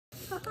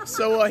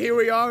So here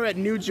we are at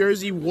New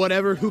Jersey,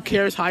 whatever, who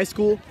cares, high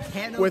school.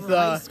 Hanover with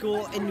High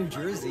School in New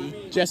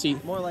Jersey. Jesse.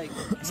 More like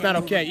It's not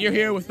okay. You're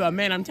here with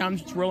Man I'm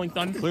Town, Rolling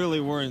Thunder. Clearly,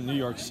 we're in New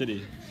York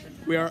City.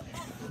 We are.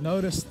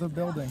 Notice the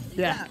building.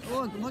 Yeah.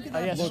 Look at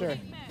that. Yes, sure.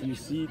 Do you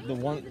see the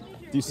one?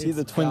 Do you see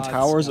the Twin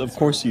Towers? Of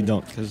course you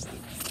don't, because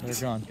they're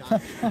gone.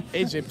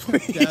 AJ,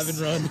 please. Gavin,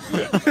 run.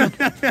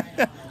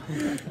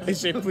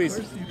 AJ, please.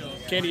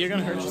 Katie, you're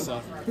gonna hurt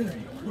yourself.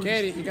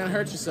 Katie, you're gonna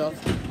hurt yourself.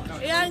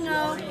 Yeah, I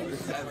know.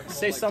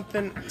 Say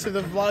something to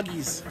the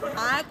vloggies.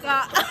 I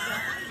got.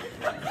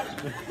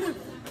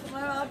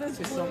 My mouth is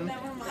full. something.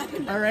 Never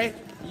mind. All right.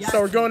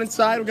 So we're going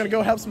inside. We're gonna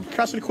go help some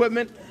percussion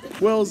equipment.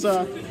 Will's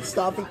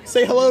stopping.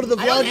 Say hello to the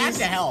vloggies. I don't have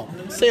to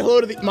help. Say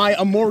hello to my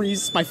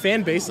Amores, my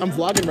fan base. I'm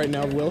vlogging right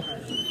now, Will.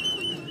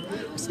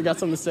 Still got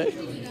something to say?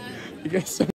 You guys.